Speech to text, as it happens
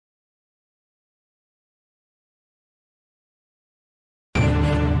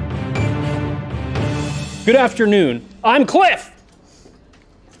Good afternoon. I'm Cliff!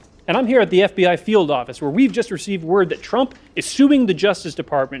 And I'm here at the FBI field office where we've just received word that Trump is suing the Justice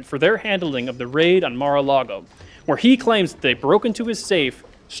Department for their handling of the raid on Mar-a-Lago, where he claims that they broke into his safe,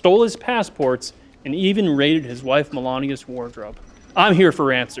 stole his passports, and even raided his wife Melania's wardrobe. I'm here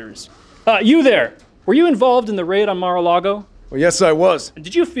for answers. You there, were you involved in the raid on Mar-a-Lago? Well, yes, I was. And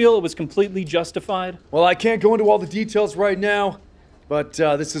did you feel it was completely justified? Well, I can't go into all the details right now, but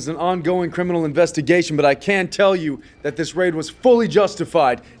this is an ongoing criminal investigation, but I can tell you that this raid was fully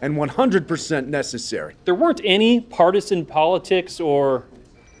justified and 100% necessary. There weren't any partisan politics or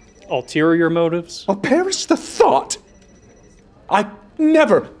ulterior motives? Oh, perish the thought! I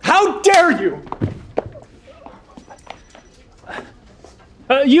never! How dare you!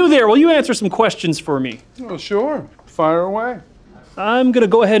 You there, will you answer some questions for me? Oh, sure. Fire away. I'm gonna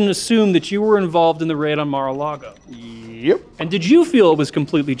go ahead and assume that you were involved in the raid on Mar-a-Lago. Yep. And did you feel it was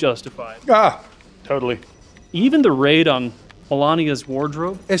completely justified? Totally. Even the raid on Melania's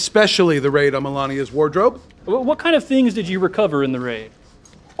wardrobe? Especially the raid on Melania's wardrobe. What kind of things did you recover in the raid?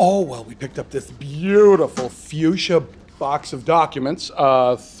 Oh, well, we picked up this beautiful fuchsia box of documents.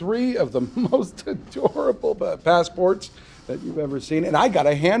 3 of the most adorable passports that you've ever seen. And I got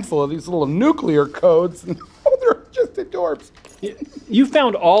a handful of these little nuclear codes. And, oh, they're just adorbs. You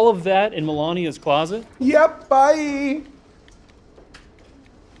found all of that in Melania's closet? Yep, bye.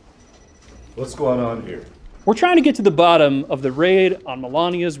 What's going on here? We're trying to get to the bottom of the raid on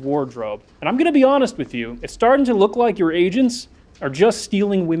Melania's wardrobe. And I'm gonna be honest with you, it's starting to look like your agents are just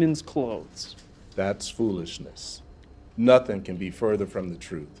stealing women's clothes. That's foolishness. Nothing can be further from the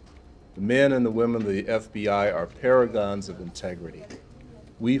truth. The men and the women of the FBI are paragons of integrity.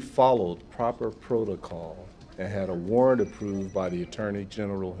 We followed proper protocol and had a warrant approved by the Attorney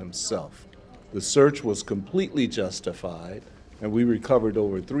General himself. The search was completely justified, and we recovered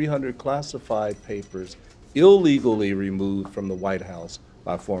over 300 classified papers illegally removed from the White House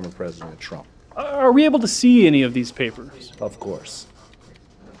by former President Trump. Are we able to see any of these papers? Of course.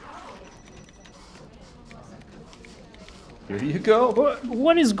 Here you go.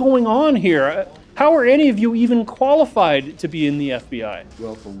 What is going on here? How are any of you even qualified to be in the FBI?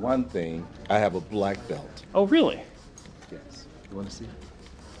 Well, for one thing, I have a black belt. Oh, really? Yes. You want to see?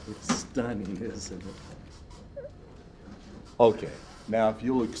 It's stunning, isn't it? Okay. Now, if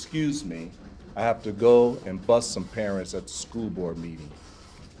you'll excuse me, I have to go and bust some parents at the school board meeting.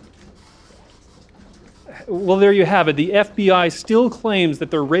 Well, there you have it. The FBI still claims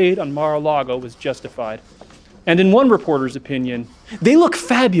that their raid on Mar-a-Lago was justified. And in one reporter's opinion, they look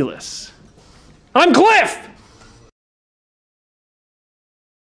fabulous. I'm Cliff!